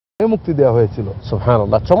মুক্তি দেওয়া হয়েছিল।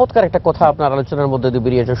 সুবহানাল্লাহ, চমৎকার একটা কথা আপনার আলোচনার মধ্যে দিয়ে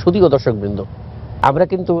বেরিয়েছে। শুধুও দর্শকবৃন্দ, আমরা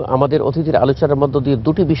কিন্তু আমাদের অতিথির আলোচনার মধ্য দিয়ে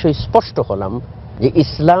দুটি বিষয় স্পষ্ট হলাম, যে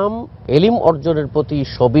ইসলাম এলিম অর্জনের প্রতি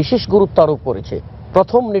সবিশেষ গুরুত্ব আরোপ করেছে।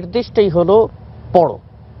 প্রথম নির্দেশটাই হলো পড়ো,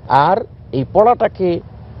 আর এই পড়াটাকে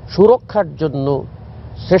সুরক্ষার জন্য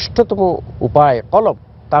শ্রেষ্ঠতম উপায় কলম,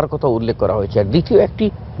 তার কথা উল্লেখ করা হয়েছে। আর দ্বিতীয় একটি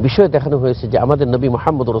বিষয় দেখানো হয়েছে যে আমাদের নবী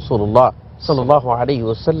মুহাম্মদ রাসূলুল্লাহ সাল্লাল্লাহু আলাইহি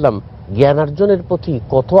ওয়াসাল্লাম জ্ঞানার্জনের প্রতি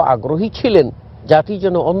কত আগ্রহী ছিলেন, জাতি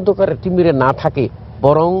যেন অন্ধকারে তিমিরে না থাকে,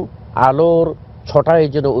 বরং আলোর ছটায়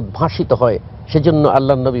যেন উদ্ভাসিত হয়। সেজন্য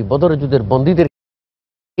আল্লাহ নবী বদর যুদ্ধের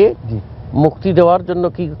বন্দীদেরকে মুক্তি দেওয়ার জন্য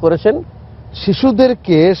কি করেছেন?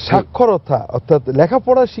 শিশুদেরকে সাক্ষরতা অর্থাৎ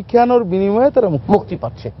লেখাপড়া শিখানোর বিনিময়ে তারা মুক্তি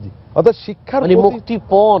পাচ্ছে। অর্থাৎ শিক্ষার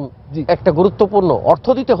মুক্তিপণ একটা গুরুত্বপূর্ণ অর্থ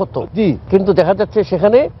দিতে হতো, কিন্তু দেখা যাচ্ছে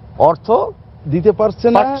সেখানে অর্থ দিতে পারছে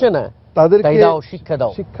না। তাদেরকে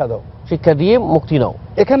শিক্ষা দিয়ে মুক্তি নাও।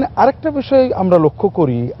 এখানে আরেকটা বিষয় আমরা লক্ষ্য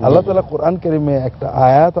করি, আল্লাহ তাআলা কোরআন কারীমে একটা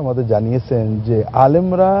আয়াত আমাদের জানিয়েছেন যে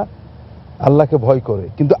আলেমরা আল্লাহকে ভয় করে।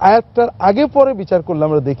 কিন্তু আয়াতটার আগে পরে বিচার করলে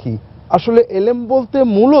আমরা দেখি আসলে এলেম বলতে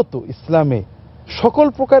মূলত ইসলামে সকল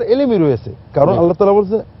প্রকার এলেমই রয়েছে। কারণ আল্লাহ তাআলা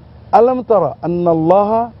বলছে, আলাম তারা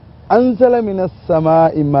আন্নাল্লাহা আনজালা মিনাস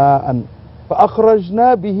সামাই মাআন ফাআখরাজনা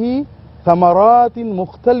বিহি সামারাতিন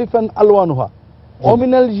মুখতালিফান আলওয়ানুহা ওয়া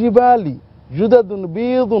মিনাল জিবালি জুদাদুন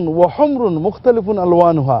বীদুন ওয়া হুমরুন মুখতালিফুন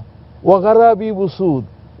আলওয়ানুহা ওয়া গারাবিবু সুদ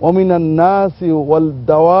ওয়া মিনান নাসি ওয়াল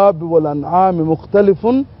দাওয়াব ওয়াল আনআমি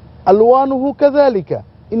মুখতালিফুন আলওয়ানুহু কাযালিকা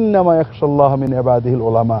ইন্নামা ইয়াখশাল্লাহা মিন ইবাদিহিল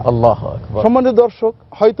উলামা। আল্লাহু আকবার। সম্মানিত দর্শক,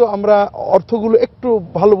 হয়তো আমরা অর্থগুলো একটু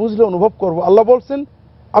ভালো বুঝলে অনুভব করব। আল্লাহ বলছেন,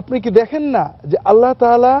 আপনি কি দেখেন না যে আল্লাহ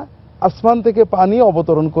তাআলা আসমান থেকে পানি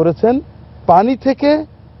অবতরণ করেছেন, পানি থেকে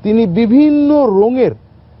তিনি বিভিন্ন রঙের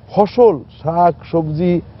ফসল, শাক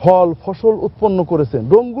সবজি, ফল ফসল উৎপন্ন করেছেন।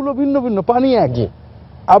 রঙগুলো ভিন্ন ভিন্ন, পানি এক।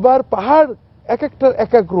 আবার পাহাড় এক একটার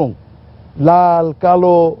এক এক রং, লাল,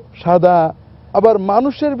 কালো, সাদা। আবার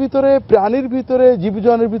মানুষের ভিতরে, প্রাণীর ভিতরে,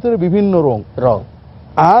 জীবজনের ভিতরে বিভিন্ন রং।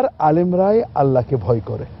 আর আলেমরাই আল্লাহকে ভয়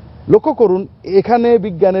করে। লক্ষ্য করুন, এখানে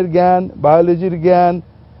বিজ্ঞানের জ্ঞান, বায়োলজির জ্ঞান,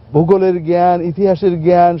 ভূগোলের জ্ঞান, ইতিহাসের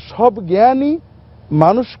জ্ঞান, সব জ্ঞানই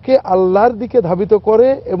মানুষকে আল্লাহর দিকে ধাবিত করে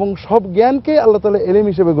এবং সব জ্ঞানকে আল্লাহ তাআলা এলেম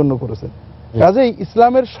হিসেবে গণ্য করেছেন। কাজেই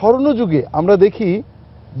ইসলামের স্বর্ণযুগে আমরা দেখি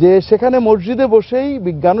যে সেখানে মসজিদে বসেই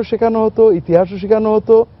বিজ্ঞানও শেখানো হতো, ইতিহাসও শেখানো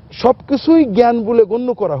হতো, সবকিছুই জ্ঞান বলে গণ্য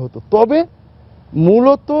করা হতো। তবে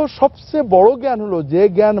মূলত সবচেয়ে বড় জ্ঞান হলো যে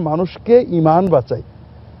জ্ঞান মানুষকে ঈমান বাঁচায়।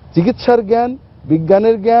 চিকিৎসার জ্ঞান,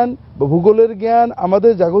 বিজ্ঞানের জ্ঞান বা ভূগোলের জ্ঞান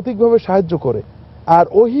আমাদের জাগতিকভাবে সাহায্য করে। আর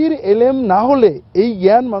ওহির এলেম না হলে এই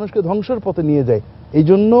জ্ঞান মানুষকে ধ্বংসের পথে নিয়ে যায়। এই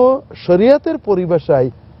জন্য শরিয়াতের পরিভাষায়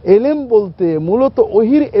এলেম বলতে মূলত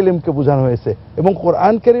ওহির এলেমকে বোঝানো হয়েছে। এবং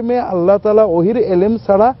কোরআন কারীমে আল্লাহ তাআলা ওহির এলেম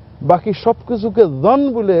ছাড়া বাকি সবকিছুকে জন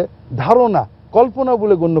বলে, ধারণা, কল্পনা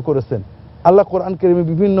বলে গণ্য করেছেন। আল্লাহ কোরআন কারীমে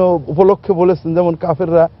বিভিন্ন উপলক্ষে বলেছেন, যেমন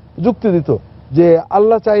কাফেররা যুক্তি দিত যে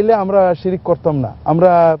আল্লাহ চাইলে আমরা শিরিক করতাম না,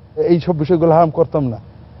 আমরা এই সব বিষয়গুলো হারাম করতাম না।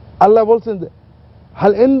 আল্লাহ বলছেন যে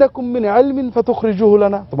হাল ইনদাকুম মিন ইলমিন ফাতুখরিজুহু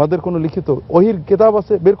লানা, তোমাদের কোনো লিখিত ওহির কিতাব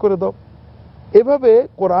আছে, বের করে দাও। এভাবে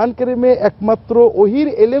কোরআন কারীমে একমাত্র ওহির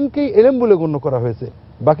এলেমকেই এলেম বলে গণ্য করা হয়েছে,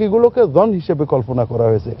 বাকিগুলোকে জন হিসেবে কল্পনা করা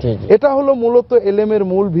হয়েছে। এটা হলো মূলত এলেমের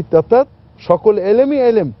মূল ভিত্তি। অর্থাৎ সকল এলেমই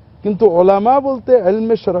এলেম, কিন্তু উলামা বলতে,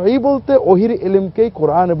 ইলমে শরঈ বলতে ওহির ইলমকেই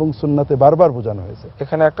কোরআন এবং সুন্নাতে বারবার বোঝানো হয়েছে।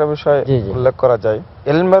 এখানে একটা বিষয় উল্লেখ করা যায়,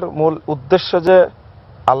 ইলমের মূল উদ্দেশ্য যে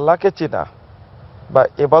আল্লাহকে চিনা বা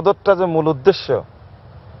ইবাদতটা যে মূল উদ্দেশ্য,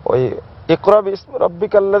 ওই ইকরা বিসমি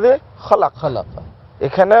রাব্বিকাল্লাযী খালাক,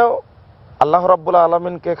 এখানেও আল্লাহ রাব্বুল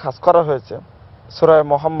আলামিনকে খাস করা হয়েছে। সূরা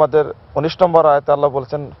মুহাম্মাদের 19 নম্বর আয়াতে আল্লাহ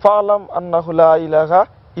বলেছেন ফাআলাম আন্নাহু লা ইলাহা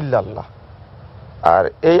ইল্লাল্লাহ। আর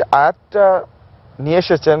এই আয়াতটা নিয়ে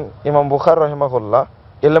এসেছেন ইমাম বুখারী রাহিমাহুল্লাহ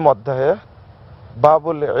ইলম অধ্যায়ে,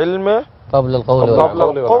 বাবুল ইলমে কাবলাল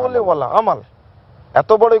কওলি ওয়াল আমাল। এত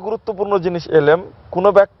বড় গুরুত্বপূর্ণ জিনিস এলেম, কোনো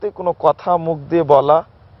ব্যক্তি কোনো কথা মুখ দিয়ে বলা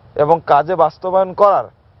এবং কাজে বাস্তবায়ন করার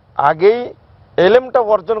আগেই এলেমটা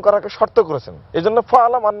অর্জন করাকে শর্ত করেছেন। এই জন্য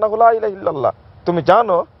ফাআলাম আন্নাহু লা ইলাহা ইল্লাল্লাহ, তুমি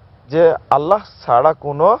জানো যে আল্লাহ ছাড়া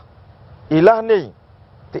কোনো ইলাহ নেই।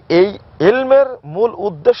 তো এই ইলমের মূল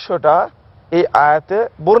উদ্দেশ্যটা এই আয়াতে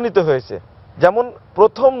বর্ণিত হয়েছে। যেমন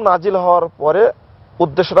প্রথম নাজিল হওয়ার পরে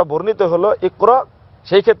উদ্দেশ্যটা বর্ণিত হলো ইকরা,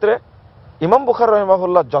 সেই ক্ষেত্রে ইমাম বুখারী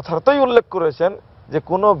রাহিমাহুল্লাহ যথার্থই উল্লেখ করেছেন যে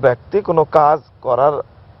কোনো ব্যক্তি কোনো কাজ করার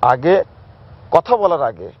আগে, কথা বলার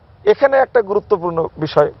আগে, এখানে একটা গুরুত্বপূর্ণ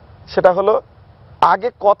বিষয়, সেটা হলো আগে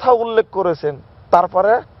কথা উল্লেখ করেছেন,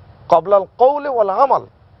 তারপরে কবলাল কওলি ওয়াল আমাল,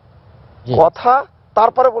 কথা,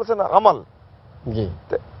 তারপরে বলছেন আমাল।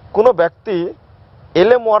 কোনো ব্যক্তি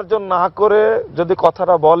এলেম অর্জন না করে যদি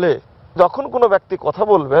কথাটা বলে, যখন কোনো ব্যক্তি কথা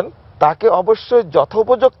বলবেন তাকে অবশ্যই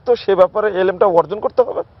যথোপযুক্ত সে ব্যাপারে এলেমটা অর্জন করতে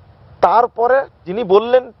হবে। তারপরে যিনি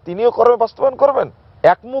বললেন তিনিও কর্মে বাস্তবায়ন করবেন।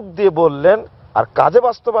 এক মুখ দিয়ে বললেন আর কাজে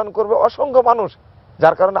বাস্তবায়ন করবে অসংখ্য মানুষ,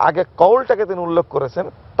 যার কারণে আগে কওলটাকে তিনি উল্লেখ করেছেন,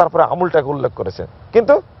 তারপরে আমলটাকে উল্লেখ করেছেন।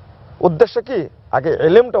 কিন্তু উদ্দেশ্য কি? আগে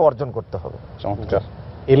এলেমটা অর্জন করতে হবে। চমৎকার।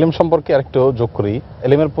 এলিম সম্পর্কে আরেকটু যোগ করি।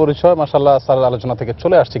 এলিমের পরিচয় মাশাআল্লাহ স্যারের আলোচনা থেকে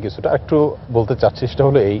চলে আসছে কিছুটা, একটু বলতে চাচ্ছি। সেটা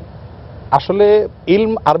হলো এই, আসলে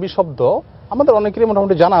ইলম আরবি শব্দ আমাদের অনেকেরই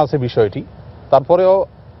মোটামুটি জানা আছে বিষয়টি, তারপরেও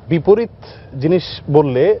বিপরীত জিনিস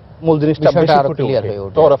বললে মূল জিনিসটা বেশি ফুটে ওঠে।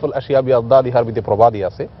 তরাফুল আশিয়া বিআদাদি আরবিতে প্রবাদই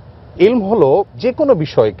আছে। ইলম হলো যে কোনো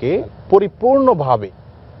বিষয়কে পরিপূর্ণভাবে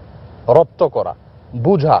রপ্ত করা,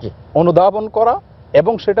 বুঝা, অনুধাবন করা,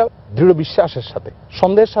 এবং সেটা দৃঢ় বিশ্বাসের সাথে,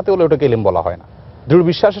 সন্দেহের সাথে হলে ওটাকে ইলম বলা হয় না। দৃঢ়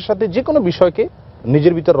বিশ্বাসের সাথে যে কোনো বিষয়কে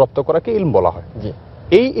নিজের ভিতর রপ্ত করাকে ইলম বলা হয়।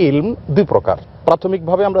 এই ইলম দুই প্রকার।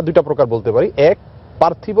 প্রাথমিকভাবে আমরা দুইটা প্রকার বলতে পারি, এক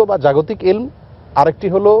পার্থিব বা জাগতিক ইলম, আরেকটি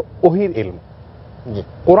হলো ওহির ইলম।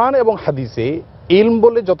 কোরআন এবং হাদিসে ইলম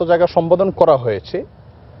বলে যত জায়গা সম্বোধন করা হয়েছে,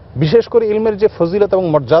 বিশেষ করে ইলমের যে ফজিলত এবং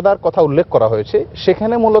মর্যাদার কথা উল্লেখ করা হয়েছে,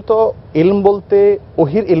 সেখানে মূলত ইলম বলতে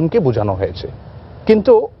ওহির ইলমকে বোঝানো হয়েছে।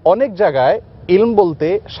 কিন্তু অনেক জায়গায় ইলম বলতে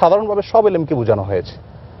সাধারণভাবে সব ইলমকে বোঝানো হয়েছে।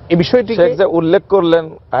 এই বিষয়টি যে উল্লেখ করলেন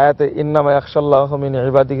আয়াতে ইন্নামা ইয়াখশাল্লাহু মিন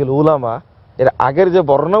ইবাদিহিল উলামা, এর আগের যে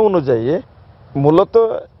বর্ণনা অনুযায়ী মূলত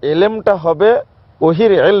এলেমটা হবে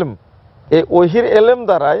ওহির এলম। এই ওহির এলেম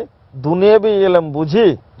দ্বারাই দুনিয়াবি এলেম বুঝি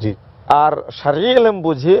আর শারঈ এলেম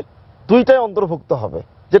বুঝি দুইটাই অন্তর্ভুক্ত হবে,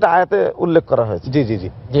 যেটা আয়াতে উল্লেখ করা হয়েছে। জি জি জি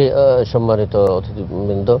জি সম্মানিত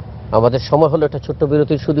অতিথিবৃন্দ, আমাদের সময় হলো একটা ছোট্ট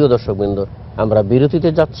বিরতির। শুধুও দর্শকবৃন্দ, আমরা বিরতিতে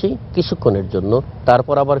যাচ্ছি কিছুক্ষণের জন্য,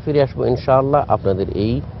 তারপর আবার ফিরে আসবো ইনশাআল্লাহ আপনাদের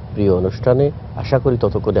এই প্রিয় অনুষ্ঠানে। আশা করি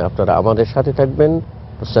ততক্ষণে আপনারা আমাদের সাথে থাকবেন।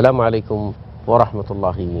 আসসালামু আলাইকুম ওয়া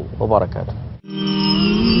রাহমাতুল্লাহি ওয়া বারাকাতুহু।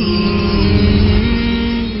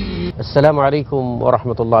 আসসালামু আলাইকুম ওয়া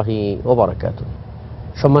রাহমাতুল্লাহি ওয়া বারাকাতুহু।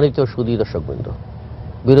 সম্মানিত সুধী দর্শকবৃন্দ,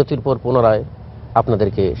 বিরতির পর পুনরায়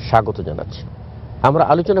আপনাদেরকে স্বাগত জানাচ্ছি। আমরা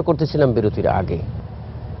আলোচনা করতেছিলাম বিরতির আগে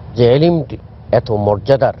যে এলিমটি এত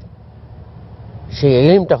মর্যাদার, সেই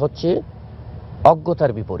এলিমটা হচ্ছে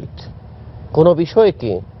অজ্ঞতার বিপরীত। কোনো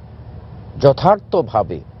বিষয়কে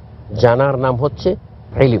যথার্থভাবে জানার নাম হচ্ছে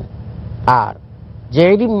এলিম। আর যে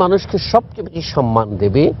এলিম মানুষকে সবচেয়ে বেশি সম্মান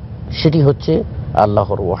দেবে সেটি হচ্ছে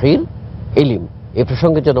আল্লাহর ওয়াহির এলিম। এ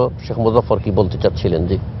প্রসঙ্গে যেন শেখ মুজাফফর কি বলতে চাচ্ছিলেন?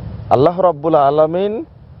 যে আল্লাহ রাব্বুল আলামিন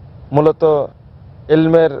মূলত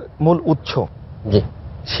ইলমের মূল উৎস। জি,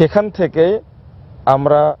 সেখান থেকে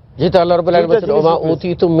আমরা, যেহেতু আল্লাহ রাব্বুল আলামিন বলেছেন ওমা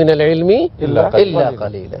উতিতুম মিনাল ইলমি ইল্লা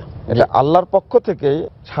কালিলা, এটা আল্লাহর পক্ষ থেকে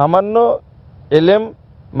সামান্য ইলম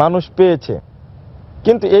মানুষ পেয়েছে।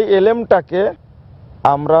 কিন্তু এই ইলমটাকে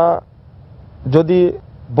আমরা যদি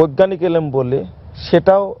বৈজ্ঞানিক ইলম বলি,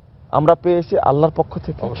 সেটাও আমরা পেয়েছি আল্লাহর পক্ষ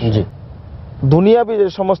থেকে। জি, দুনিয়াবি যে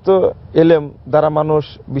সমস্ত ইলম দ্বারা মানুষ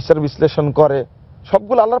বিচার বিশ্লেষণ করে,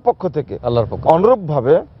 সবগুলো আল্লাহর পক্ষ থেকে। অনুরূপ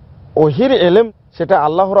ভাবে ওহির ইলম, সেটা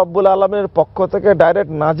আল্লাহ রাব্বুল আলামিনের পক্ষ থেকে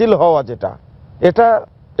ডাইরেক্ট নাজিল হওয়া, যেটা এটা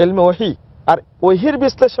ইলমে ওহী। আর ওহির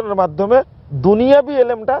বিশ্লেষণের মাধ্যমে দুনিয়াবি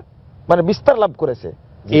ইলমটা মানে বিস্তার লাভ করেছে।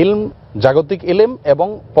 ইলম জাগতিক ইলম এবং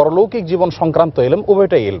পরলৌকিক জীবন সংক্রান্ত ইলম,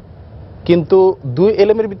 উভয়টাই ইলম। কিন্তু দুই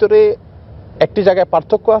ইলমের ভিতরে একটি জায়গায়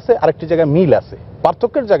পার্থক্য আছে, আরেকটি জায়গায় মিল আছে।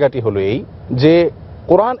 পার্থক্যের জায়গাটি হলো এই যে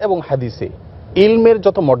কোরআন এবং হাদিসে ইলমের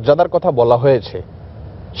যত মর্যাদার কথা বলা হয়েছে,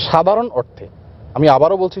 সাধারণ অর্থে, আমি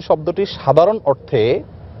আবারও বলছি শব্দটি সাধারণ অর্থে,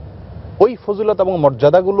 ওই ফজিলত এবং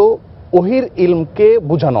মর্যাদাগুলো ওহির ইলমকে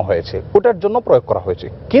বোঝানো হয়েছে, ওটার জন্য প্রয়োগ করা হয়েছে।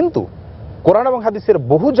 কিন্তু কোরআন এবং হাদিসের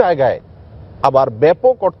বহু জায়গায় আবার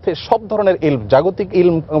ব্যাপক অর্থে সব ধরনের ইলম, জাগতিক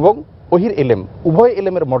ইলম এবং ওহির ইলম, উভয়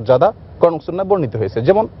ইলমের মর্যাদা কোরআন ও সুন্নাহে বর্ণিত হয়েছে।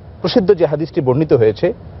 যেমন প্রসিদ্ধ যে হাদিসটি বর্ণিত হয়েছে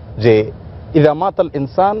যে ইযা মাতাল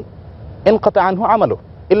ইনসান ইনকাতা আনহু আমালু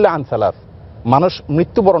ইল্লা আন সালাস, মানুষ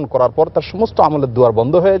মৃত্যুবরণ করার পর তার সমস্ত আমলের দুয়ার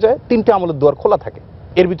বন্ধ হয়ে যায়, তিনটি আমলের দুয়ার খোলা থাকে।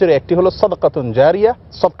 এর ভিতরে একটি হলো সাদাকাতুন জারিয়া,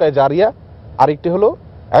 সদকায়ে জারিয়া, আরেকটি হলো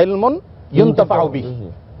ইলমুন ইউনতাফাউ বিহি,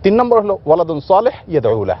 তিন নম্বর হলো ওয়ালাদুন সালেহ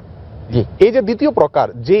ইয়াদউ লাহ। এই যে দ্বিতীয় প্রকার,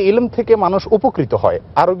 যে ইলম থেকে মানুষ উপকৃত হয়,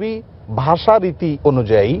 আরবি ভাষা রীতি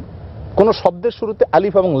অনুযায়ী কোন শব্দের শুরুতে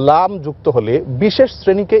আলিফ এবং লাম যুক্ত হলে বিশেষ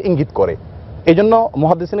শ্রেণীকে ইঙ্গিত করে। এই জন্য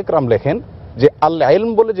মুহাদ্দিসিনে কেরাম লেখেন যে আল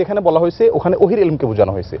ইলম বলে যেখানে বলা হয়েছে ওখানে ওহির ইলমকে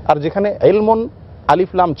বোঝানো হয়েছে, আর যেখানে ইলমুন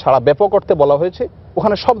আলিফ লাম ছাড়া ব্যাপক অর্থে বলা হয়েছে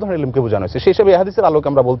ওখানে সব ধরনের ইলমকে বোঝানো হয়েছে। সেই হিসেবে এই হাদিসের আলোকে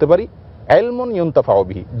আমরা বলতে পারি ইলমুন ইউনতাফাউ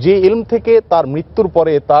বিহি, যে ইলম থেকে তার মৃত্যুর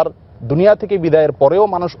পরে, তার দুনিয়া থেকে বিদায়ের পরেও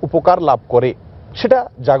মানুষ উপকার লাভ করে, সেটা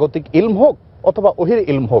জাগতিক ইলম হোক অথবা ওহির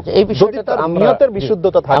ইলম হোক, এই বিষয়টা নিয়তের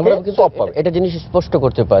বিশুদ্ধতা থাকে। এটা জিনিস স্পষ্ট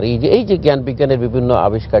করতে পারি যে এই যে জ্ঞান বিজ্ঞানের বিভিন্ন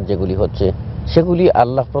আবিষ্কার যেগুলি হচ্ছে, সেগুলি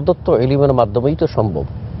আল্লাহ প্রদত্ত ইলমের মাধ্যমেই তো সম্ভব।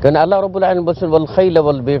 কারণ আল্লাহ রাব্বুল আলামিন বলেন ওয়াল খাইলা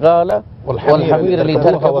ওয়াল বিগালা ওয়াল হামিরা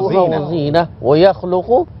লিতারকাবুহা ওয়া যিনা ওয়া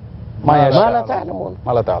ইয়াখলুকু মা লা তা'লামুন।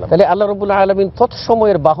 তাহলে আল্লাহ রাব্বুল আলামিন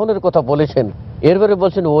তৎসময়ের বাহনের কথা বলেছেন, এরপরে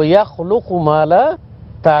বলছেন ওয়া ইয়াখলুকু মা লা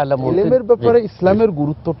তা'লামুন। ইলমের ব্যাপারে ইসলামের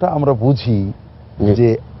গুরুত্বটা আমরা বুঝি যে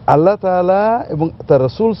আল্লাহ তাআলা এবং তার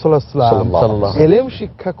রাসূল সাল্লাল্লাহু আলাইহি ওয়াসাল্লাম ইলম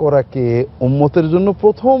শিক্ষা করাকে উম্মতের জন্য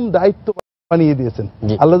প্রথম দায়িত্ব বানিয়ে দিয়েছেন।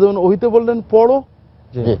 আল্লাহ যখন ওহিতে বললেন পড়ো,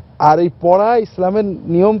 আর এই পড়া ইসলামের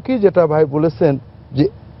নিয়ম কি, যেটা ভাই বলেছেন যে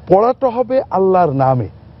পড়াটা হবে আল্লাহর নামে,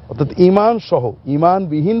 অর্থাৎ ঈমান সহ।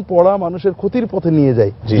 ঈমানবিহীন পড়া মানুষের ক্ষতির পথে নিয়ে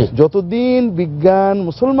যায়। যতদিন বিজ্ঞান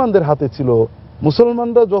মুসলমানদের হাতে ছিল,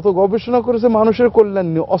 মুসলমানরা যত গবেষণা করেছে মানুষের কল্যাণ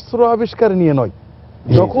নিয়ে, অস্ত্র আবিষ্কার নিয়ে নয়।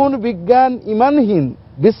 যখন বিজ্ঞান ঈমানহীন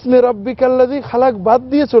বিস্মে রাব্বিকাল্লাযী খালাক বাদ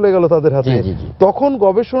দিয়ে চলে গেল তাদের হাতে, তখন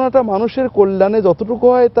গবেষণাটা মানুষের কল্যাণে যতটুকু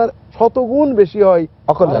হয় তার শতগুণ বেশি হয়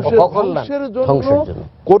ধ্বংসের জন্য,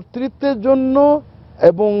 কর্তৃত্বের জন্য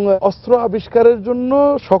এবং অস্ত্র আবিষ্কারের জন্য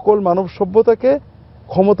সকল মানব সভ্যতাকে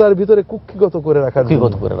ক্ষমতার ভিতরে কুক্ষিগত করে রাখার জন্য।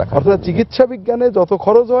 অর্থাৎ চিকিৎসা বিজ্ঞানে যত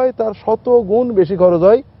খরচ হয় তার 100 গুণ বেশি খরচ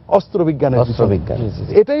হয় অস্ত্র বিজ্ঞানে।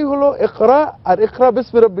 এটাই হলো ইকরা আর ইকরা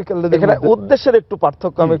বিসমি রাব্বিকাল্লাযী। এখানে উদ্দেশ্যের একটু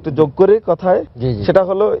পার্থক্য আমি একটু যোগ করি কথায়, সেটা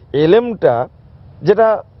হলো এলেমটা যেটা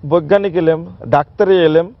বৈজ্ঞানিক এলেম, ডাক্তারি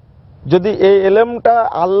এলেম, যদি এই এলেমটা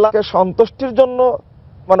আল্লাহকে সন্তুষ্টির জন্য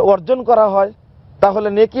মানে অর্জন করা হয় তাহলে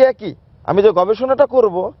নেকি একই। আমি যে গবেষণাটা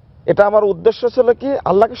করব এটা আমার উদ্দেশ্য ছিল কি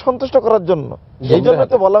আল্লাহকে সন্তুষ্ট করার জন্য। এই জন্য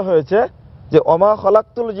তো বলা হয়েছে যে ওমা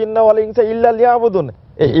খালাকতুল জিন্না ওয়াল ইনসা ইল্লা লিয়াবুদুন।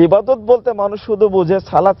 এই ইবাদত বলতে মানুষ শুধু বুঝে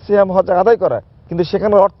সালাত সিয়াম হজ আদায় করা, কিন্তু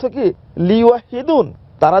সেখানের অর্থ কি লিওয়াহিদুন,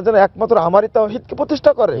 তারা যেন একমাত্র আমারই তাওহীদকে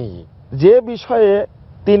প্রতিষ্ঠা করে। যে বিষয়ে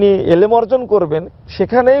তিনি ইলম অর্জন করবেন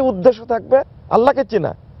সেখানেই উদ্দেশ্য থাকবে আল্লাহকে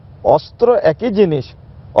চেনা। অস্ত্র একই জিনিস,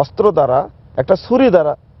 অস্ত্র দ্বারা একটা ছুরি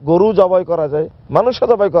দ্বারা গরু জবাই করা যায়, মানুষও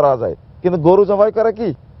জবাই করা যায়, কিন্তু গরু জবাই করা কি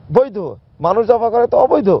বৈধ, মানুষ জবাই করা তো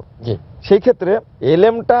অবৈধ। সেই ক্ষেত্রে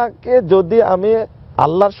এলেমটাকে যদি আমি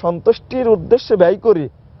আল্লাহর সন্তুষ্টির উদ্দেশ্যে ব্যয় করি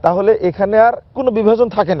তাহলে এখানে আর কোনো বিভাজন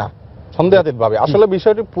থাকে না সন্দেহাতীত ভাবে। আসলে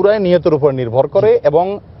বিষয়টি পুরাই নিয়তের উপর নির্ভর করে, এবং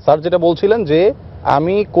স্যার যেটা বলছিলেন যে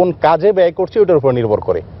আমি কোন কাজে ব্যয় করছি ওটার উপর নির্ভর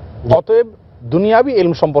করে। অতএব দুনিয়াবি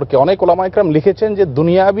ইলম সম্পর্কে অনেক উলামা ইকরাম লিখেছেন যে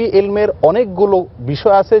দুনিয়াবি ইলমের অনেকগুলো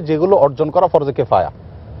বিষয় আছে যেগুলো অর্জন করা ফরজে কিফায়া।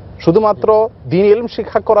 শুধুমাত্র দ্বীন ইলম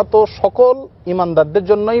শিক্ষা করা তো সকল ইমানদারদের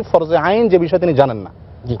জন্যই ফরজে আইন, যে বিষয় তিনি জানেন না,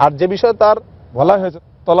 আর যে বিষয় তার বলা হয়েছে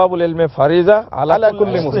তলাবুল ইলমে ফারিজা আলা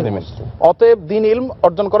কুল্লি মুসলিমিন। অতএব দ্বীন ইলম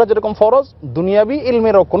অর্জন করা যেরকম ফরজ, দুনিয়াবি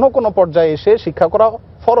ইলমেরও কোনো কোনো পর্যায়ে এসে শিক্ষা করা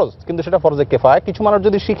ফরজ, কিন্তু সেটা ফরজে কিফায়া। কিছু মানুষ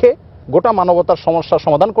যদি শিখে গোটা মানবতার সমস্যার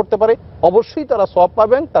সমাধান করতে পারে অবশ্যই তারা সওয়াব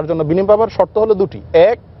পাবেন। তার জন্য বিনিময় পাবার শর্ত হলো দুটি: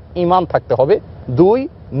 এক, ঈমান থাকতে হবে; দুই,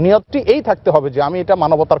 নিয়তটি এই থাকতে হবে যে আমি এটা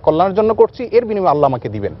মানবতার কল্যাণের জন্য করছি, এর বিনিময়ে আল্লাহ আমাকে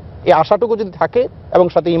দিবেন। এই আশাটুকু যদি থাকে এবং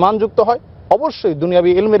সাথে ঈমান যুক্ত হয় অবশ্যই দুনিয়াবি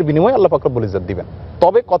ইলমের বিনিময়ে আল্লাহ পাক রব্বুল ইজ্জত দিবেন।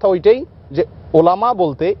 তবে কথা ওইটাই যে ওলামা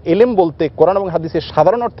বলতে, এলেম বলতে কোরআন এবং হাদিসের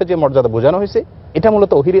সাধারণ অর্থে যে মর্যাদা বোঝানো হয়েছে এটা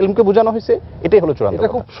মূলত ওহির ইলমকে বোঝানো হয়েছে। এটাই হলো চূড়ান্ত।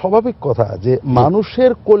 এটা খুব স্বাভাবিক কথা যে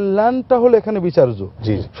মানুষের কল্যাণটা হলো এখানে বিচার্য।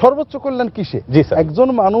 সর্বোচ্চ কল্যাণ কিসে? একজন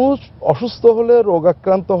মানুষ অসুস্থ হলে,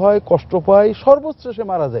 রোগাক্রান্ত হয়, কষ্ট পায়, সর্বোচ্চ সে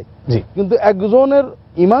মারা যায়। কিন্তু একজনের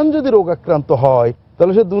ঈমান যদি রোগাক্রান্ত হয়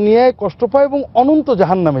তাহলে সে দুনিয়ায় কষ্ট পায় এবং অনন্ত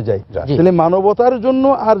জাহান্নামে যায়। তাহলে মানবতার জন্য,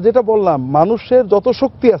 আর যেটা বললাম মানুষের যত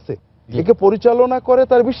শক্তি আছে একে পরিচালনা করে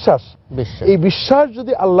তার বিশ্বাস। এই বিশ্বাস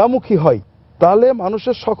যদি আল্লাহমুখী হয় তাহলে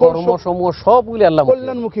মানুষের সকল কর্মসমূহ সবগুলি আল্লাহ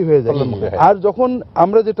কল্যাণমুখী হয়ে যায়। আর যখন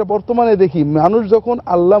আমরা যেটা বর্তমানে দেখি, মানুষ যখন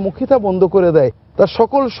আল্লাহমুখিতা বন্ধ করে দেয় তার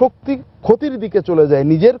সকল শক্তি ক্ষতির দিকে চলে যায়,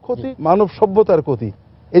 নিজের ক্ষতি, মানব সভ্যতার ক্ষতি।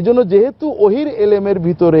 এজন্য যেহেতু ওহির এলেমের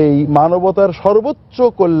ভিতরেই মানবতার সর্বোচ্চ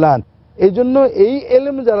কল্যাণ, এই জন্য এই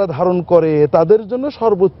এলেম যারা ধারণ করে তাদের জন্য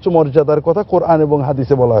সর্বোচ্চ মর্যাদার কথা কোরআন এবং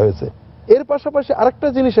হাদিসে বলা হয়েছে। এর পাশাপাশি আরেকটা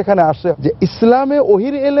জিনিস এখানে আসে যে ইসলামে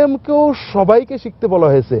ওহির এলেমকেও সবাইকে শিখতে বলা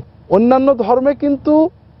হয়েছে। অন্যান্য ধর্মে কিন্তু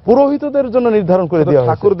পুরোহিতদের জন্য নির্ধারণ করে দেওয়া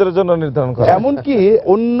হয়েছে, ঠাকুরদের জন্য নির্ধারণ করা। এমনকি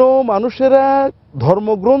অন্য মানুষেরা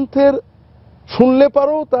ধর্মগ্রন্থের শুনলে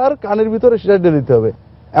পারো তার কানের ভিতরে সেটা ঢেলে দিতে হবে।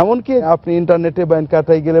 এমনকি আপনি ইন্টারনেটে বা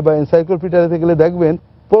এনকাটায় গেলে বা এনসাইক্লোপিডিয়াতে গেলে দেখবেন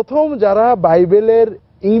প্রথম যারা বাইবেলের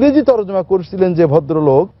ইংরেজি তর্জমা করছিলেন যে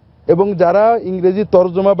ভদ্রলোক, এবং যারা ইংরেজি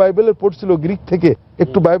তর্জমা বাইবেলের পড়ছিল গ্রিক থেকে,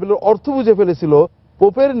 একটু বাইবেলের অর্থ বুঝে ফেলেছিল,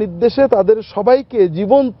 পোপের নির্দেশে তাদের সবাইকে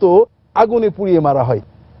জীবন্ত আগুনে পুড়িয়ে মারা হয়।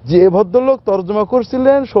 যে ভদ্রলোক তর্জমা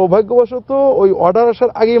করছিলেন সৌভাগ্যবশত ওই অর্ডার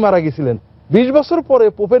আসার আগেই মারা গেছিলেন। 20 বছর পরে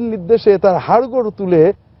পোপের নির্দেশে তার হাড়গোড় তুলে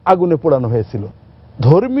আগুনে পোড়ানো হয়েছিল।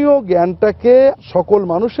 ধর্মীয় জ্ঞানটাকে সকল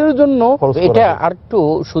মানুষের জন্য, এটা আর একটু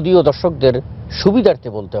সুদীয় দর্শকদের সুবিধার্থে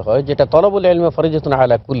বলতে হয়, যেটা তলাবুল ইলমি ফরিজাতুন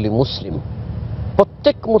আলা কুল্লি মুসলিম,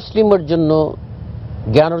 প্রত্যেক মুসলিমের জন্য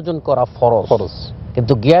জ্ঞান অর্জন করা ফরজ।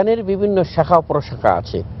 কিন্তু জ্ঞানের বিভিন্ন শাখা প্রশাখা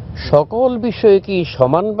আছে। সকল বিষয়ে কি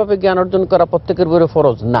সমানভাবে জ্ঞান অর্জন করা প্রত্যেকের উপরে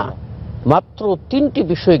ফরজ? না, মাত্র 3টি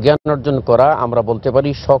বিষয়ে জ্ঞান অর্জন করা আমরা বলতে পারি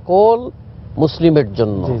সকল মুসলিমের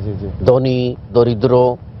জন্য। ধনী দরিদ্র,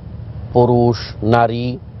 পুরুষ নারী,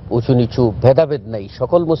 উঁচু নিচু ভেদাভেদ নাই,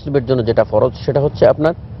 সকল মুসলিমের জন্য যেটা ফরজ সেটা হচ্ছে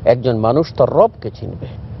আপনার একজন মানুষ তার রবকে চিনবে,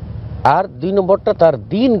 আর 2 নম্বরটা তার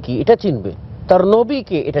দিন কি এটা চিনবে, তার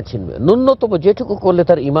নবীকে এটা চিনবে। ন্যূনতম যেটুকু করলে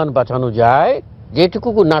তার ঈমান বাঁচানো যায়, যেটুকু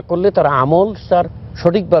না করলে তার আমল তার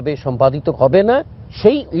সঠিকভাবে সম্পাদিত হবে না,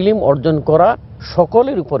 সেই ইলম অর্জন করা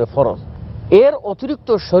সকলের উপরে ফরজ। এর অতিরিক্ত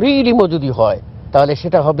শরঈ ইলমও যদি হয় তাহলে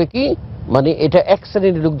সেটা হবে কি, মানে এটা এক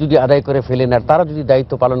শ্রেণীর লোক যদি আদায় করে ফেলেন আর তারা যদি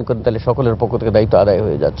দায়িত্ব পালন করেন তাহলে সকলের পক্ষ থেকে দায়িত্ব আদায়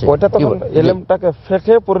হয়ে যাচ্ছে। ওইটা তখন ইলমটাকে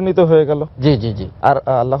ফিকহে পরিণত হয়ে গেল। জি জি জি। আর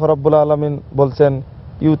আল্লাহ রাব্বুল আলামিন বলছেন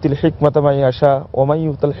ইউতিল হিকমাতা মান ইয়াশা ওয়া মান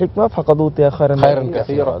ইউতিল হিকমা ফাকাদ উতিয়া খায়রান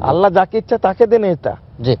কাসীরা। আল্লাহ যাকে ইচ্ছা তাকে দেন এটা।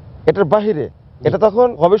 জি, এটার বাহিরে এটা তখন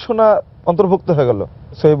গবেষণা অন্তর্ভুক্ত হয়ে গেল।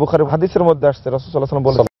 সহিহ বুখারী হাদিসের মধ্যে আসছে রাসূল সাল্লাল্লাহু আলাইহি ওয়াসাল্লাম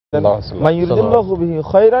বলেছেন মান ইউরিদুল্লাহু বিহি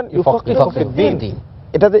খায়রান ইউফাক্কিহু ফিদ-দ্বীন।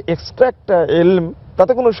 এটা যে এক্সট্রা একটা ইলম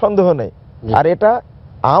তাতে কোনো সন্দেহ নেই। আর এটা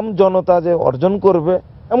আম জনতা যে অর্জন করবে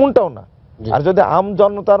এমনটাও না। আর যদি আম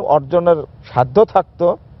জনতার অর্জনের সাধ্য থাকতো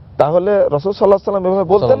তাহলে রাসূল সাল্লাল্লাহু আলাইহি ওয়াসাল্লাম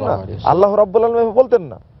এভাবে বলতেন না, আল্লাহ রাব্বুল আলামিন এভাবে বলতেন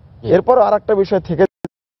না। এরপর আরেকটা বিষয় থেকে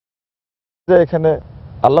যে এখানে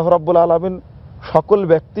আল্লাহ রাব্বুল আলামিন সকল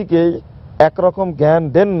ব্যক্তিকে একরকম জ্ঞান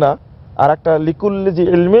দেন না, আর একটা লিকুল্লি জি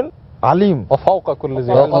ইলমিন আলিম, ফাওকা কুল্লি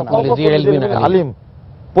জি ইলমিন আলিম,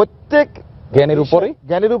 প্রত্যেক জ্ঞানের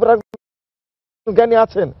উপরে জ্ঞানী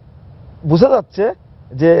আছেন। বোঝা যাচ্ছে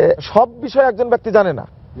যে সব বিষয় একজন ব্যক্তি জানে না,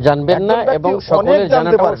 জানবেন না, এবং সকলের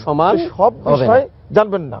জানাটাও সমান সব বিষয়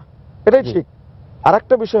জানবেন না, এটাই ঠিক।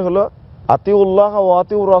 আরেকটা বিষয় হলো আতিউল্লাহ ওয়া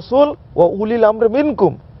আতিউর রাসূল ওয়া উলিল আমরি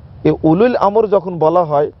মিনকুম। এই উলুল আমর যখন বলা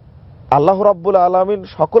হয়, আল্লাহ রাব্বুল আলামিন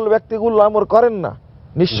সকল ব্যক্তিগুলো আমর করেন না,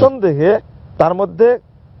 নিঃসন্দেহে তার মধ্যে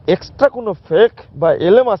এক্সট্রা কোনো ফেক বা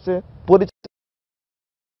এলেম আছে,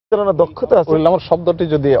 পরিচালনা দক্ষতা আছে। উলুল আমর শব্দটি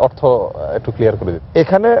যদি অর্থ একটু ক্লিয়ার করে দিন।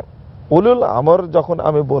 এখানে উলুল আমর যখন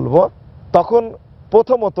আমি বলবো তখন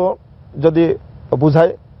প্রথমত যদি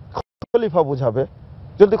বুঝায় খলিফা বুঝাবে,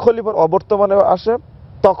 যদি খলিফার অবর্তমানে আসে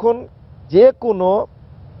তখন যে কোনো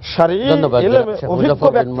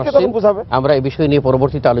আমরা এই বিষয় নিয়ে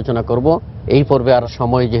পরবর্তীতে আলোচনা করব। এই পর্বে আর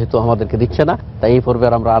সময় যেহেতু আমাদেরকে দিচ্ছে না, তাই এই পর্বে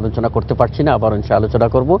আর আমরা আলোচনা করতে পারছি না, আবার ইনশাআল্লাহ আলোচনা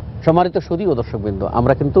করব। সম্মানিত সুধী ও দর্শকবৃন্দ,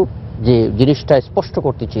 আমরা কিন্তু যে জিনিসটা স্পষ্ট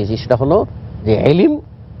করতে চেয়েছি সেটা হলো যে ইলম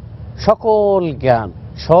সকল জ্ঞান,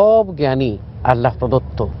 সব জ্ঞানই আল্লাহ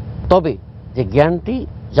প্রদত্ত, তবে যে জ্ঞানটি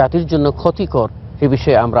জাতির জন্য ক্ষতিকর সে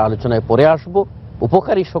বিষয়ে আমরা আলোচনায় পরে আসব।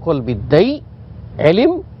 উপকারী সকল বিদ্যাই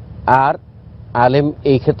ইলম, আর আলেম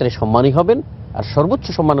এই ক্ষেত্রে সম্মানী হবেন, আর সর্বোচ্চ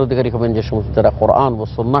সম্মানের অধিকারী হবেন যে সমস্ত যারা কোরআন ও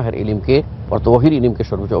সুন্নাহের ইলমকে অর্থাৎ ওহীর ইলমকে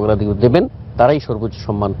সর্বোচ্চ অগ্রাধিকার দেবেন, তারাই সর্বোচ্চ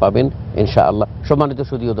সম্মান পাবেন ইনশাআল্লাহ। সম্মানিত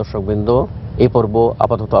সুধী ও দর্শকবৃন্দ, এই পর্ব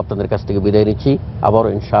আপাতত আপনাদের কাছ থেকে বিদায় নিচ্ছি। আবারও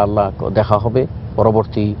ইনশাআল্লাহ দেখা হবে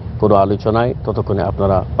পরবর্তী কোনো আলোচনায়। ততক্ষণে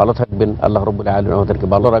আপনারা ভালো থাকবেন, আল্লাহ রাব্বুল আলামিন আমাদেরকে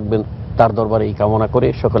ভালো রাখবেন, তার দরবারে এই কামনা করে,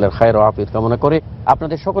 সকলের খায়র ও আফিয়ত কামনা করে,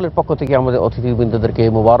 আপনাদের সকলের পক্ষ থেকে আমাদের অতিথিবৃন্দদেরকে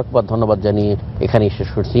মোবারকবাদ ধন্যবাদ জানিয়ে এখানেই শেষ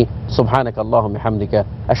করছি। সুবহানাকা আল্লাহুম্মা বিহামদিকা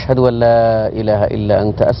আশহাদু আল্লা ইলাহা ইল্লা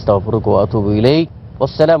আনতা আস্তাগফিরুকা ওয়া আতুবু ইলাইক।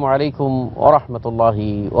 ওয়াসসালামু আলাইকুম ওয়া রাহমাতুল্লাহি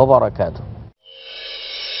ওয়া বারাকাতুহু।